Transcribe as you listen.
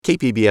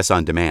KPBS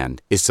On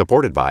Demand is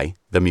supported by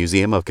the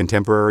Museum of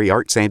Contemporary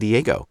Art San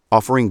Diego,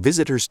 offering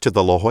visitors to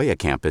the La Jolla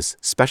campus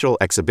special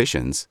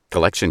exhibitions,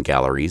 collection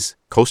galleries,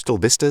 coastal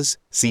vistas,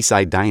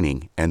 seaside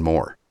dining, and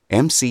more.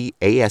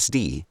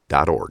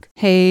 MCASD.org.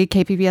 Hey,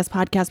 KPBS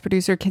podcast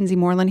producer Kinsey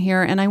Moreland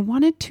here, and I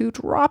wanted to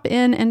drop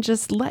in and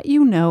just let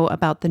you know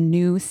about the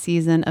new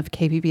season of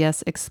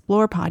KPBS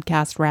Explore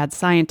podcast, Rad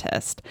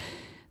Scientist.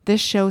 This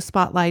show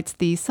spotlights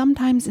the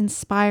sometimes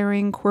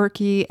inspiring,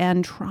 quirky,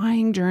 and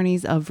trying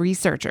journeys of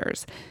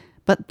researchers.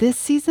 But this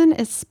season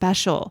is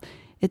special.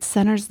 It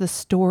centers the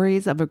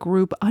stories of a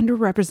group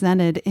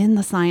underrepresented in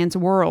the science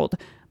world,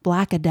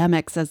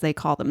 Blackademics as they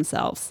call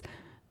themselves.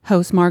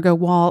 Host Margot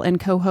Wall and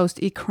co-host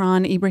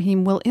Ikran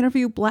Ibrahim will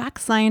interview Black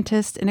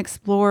scientists and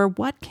explore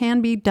what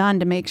can be done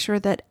to make sure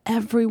that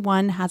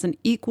everyone has an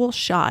equal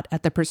shot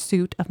at the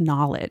pursuit of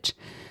knowledge.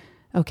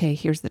 Okay,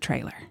 here's the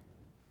trailer.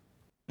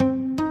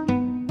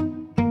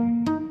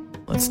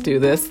 Let's do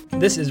this.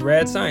 This is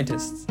Rad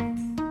Scientists.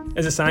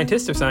 As a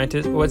scientist or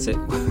scientist, what's it?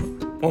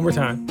 One more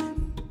time.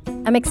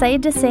 I'm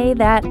excited to say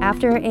that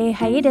after a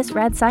hiatus,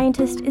 Rad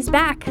Scientist is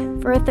back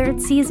for a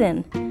third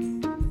season.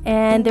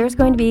 And there's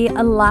going to be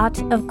a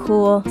lot of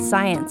cool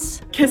science.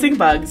 Kissing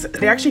bugs,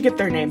 they actually get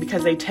their name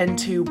because they tend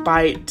to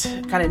bite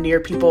kind of near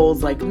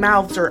people's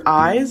mouths or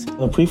eyes.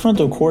 The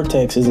prefrontal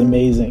cortex is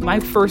amazing. My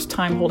first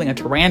time holding a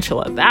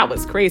tarantula, that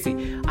was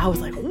crazy. I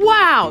was like,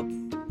 wow.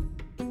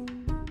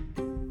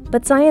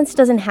 But science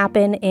doesn't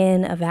happen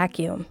in a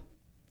vacuum.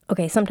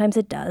 Okay, sometimes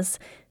it does.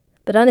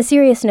 But on a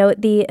serious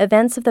note, the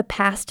events of the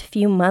past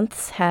few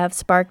months have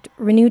sparked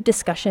renewed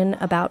discussion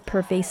about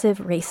pervasive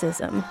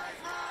racism,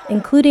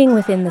 including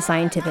within the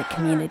scientific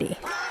community.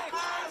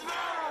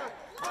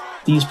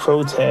 These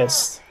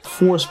protests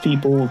force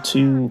people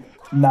to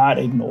not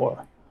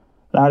ignore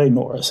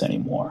us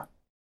anymore.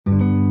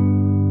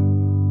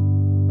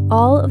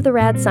 All of the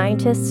Rad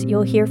Scientists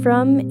you'll hear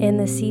from in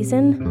this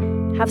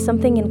season have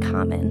something in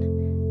common.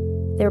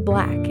 They're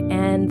Black,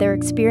 and their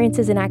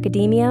experiences in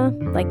academia,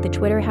 like the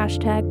Twitter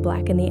hashtag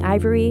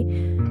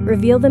 #BlackInTheIvory,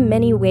 reveal the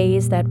many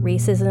ways that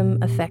racism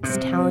affects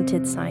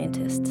talented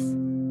scientists.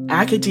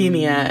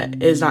 Academia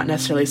is not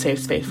necessarily a safe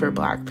space for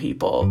Black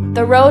people.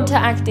 The road to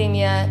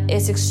academia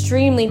is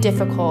extremely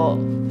difficult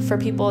for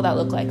people that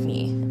look like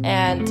me,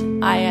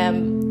 and I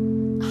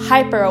am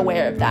hyper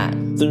aware of that.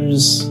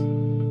 There's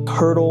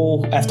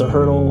hurdle after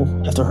hurdle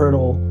after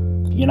hurdle.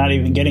 You're not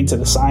even getting to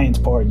the science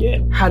part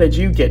yet. How did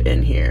you get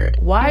in here?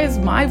 Why is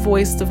my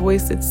voice the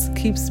voice that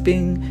keeps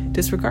being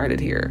disregarded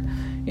here?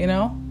 You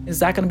know, is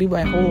that going to be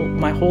my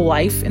whole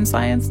life in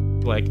science?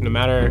 Like, no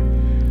matter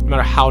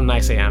how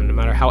nice I am, no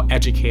matter how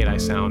educated I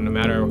sound, no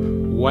matter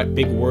what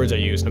big words I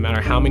use, no matter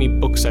how many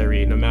books I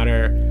read, no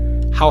matter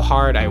how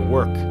hard I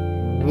work,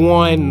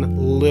 one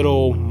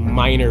little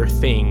minor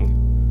thing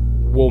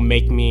will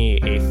make me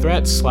a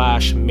threat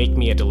 / make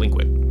me a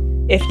delinquent.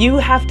 If you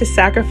have to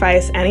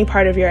sacrifice any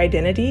part of your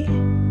identity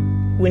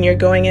when you're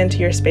going into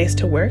your space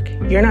to work,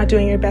 you're not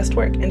doing your best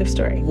work. End of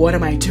story. What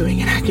am I doing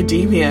in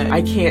academia?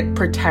 I can't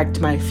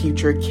protect my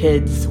future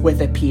kids with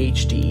a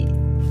PhD.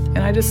 And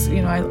I just,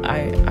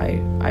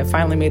 I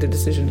finally made a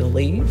decision to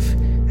leave.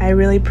 I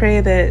really pray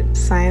that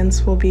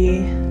science will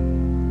be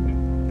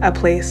a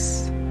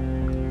place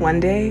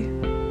one day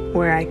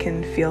where I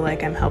can feel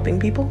like I'm helping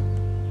people.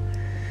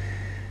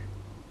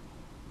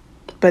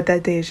 But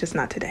that day is just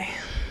not today.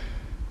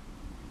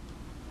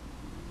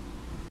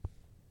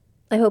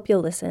 I hope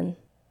you'll listen.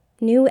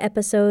 New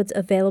episodes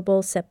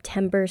available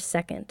September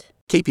 2nd.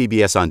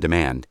 KPBS On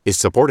Demand is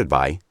supported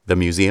by the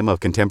Museum of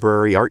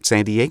Contemporary Art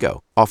San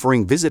Diego,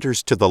 offering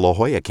visitors to the La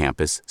Jolla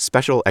campus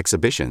special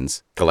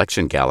exhibitions,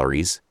 collection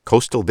galleries,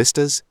 coastal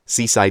vistas,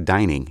 seaside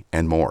dining,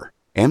 and more.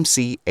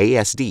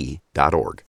 MCASD.org.